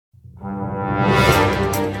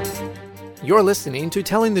You're listening to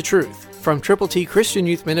Telling the Truth from Triple T Christian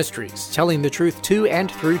Youth Ministries, telling the truth to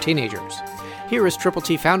and through teenagers. Here is Triple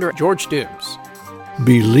T founder George Dooms.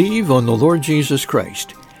 Believe on the Lord Jesus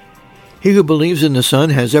Christ. He who believes in the Son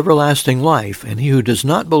has everlasting life, and he who does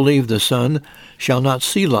not believe the Son shall not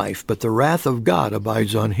see life, but the wrath of God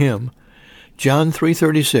abides on him. John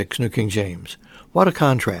 3:36, New King James. What a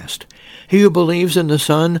contrast. He who believes in the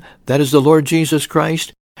Son, that is the Lord Jesus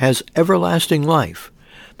Christ, has everlasting life.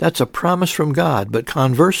 That's a promise from God, but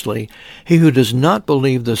conversely, he who does not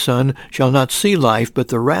believe the Son shall not see life, but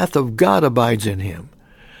the wrath of God abides in him.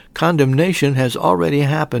 Condemnation has already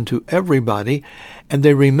happened to everybody, and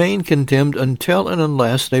they remain condemned until and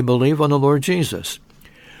unless they believe on the Lord Jesus.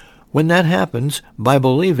 When that happens, by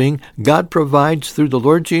believing, God provides through the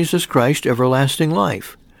Lord Jesus Christ everlasting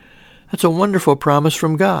life. That's a wonderful promise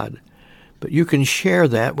from God. But you can share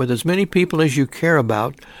that with as many people as you care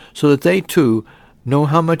about so that they too know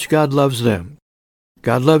how much God loves them.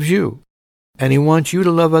 God loves you, and he wants you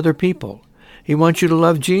to love other people. He wants you to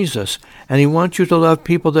love Jesus, and he wants you to love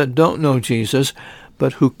people that don't know Jesus,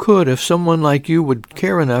 but who could if someone like you would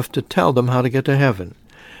care enough to tell them how to get to heaven.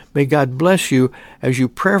 May God bless you as you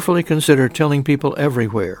prayerfully consider telling people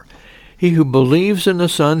everywhere. He who believes in the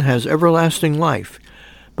Son has everlasting life,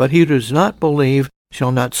 but he who does not believe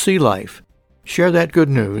shall not see life. Share that good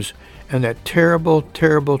news and that terrible,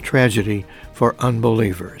 terrible tragedy for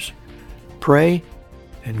unbelievers. Pray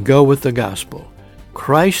and go with the gospel.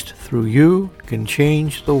 Christ, through you, can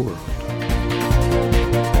change the world.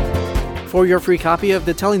 For your free copy of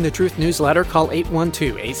the Telling the Truth newsletter, call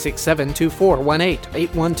 812-867-2418,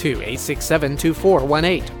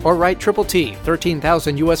 812-867-2418, or write Triple T,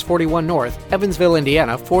 13,000 U.S. 41 North, Evansville,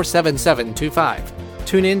 Indiana, 47725.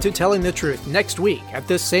 Tune in to Telling the Truth next week at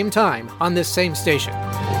this same time on this same station.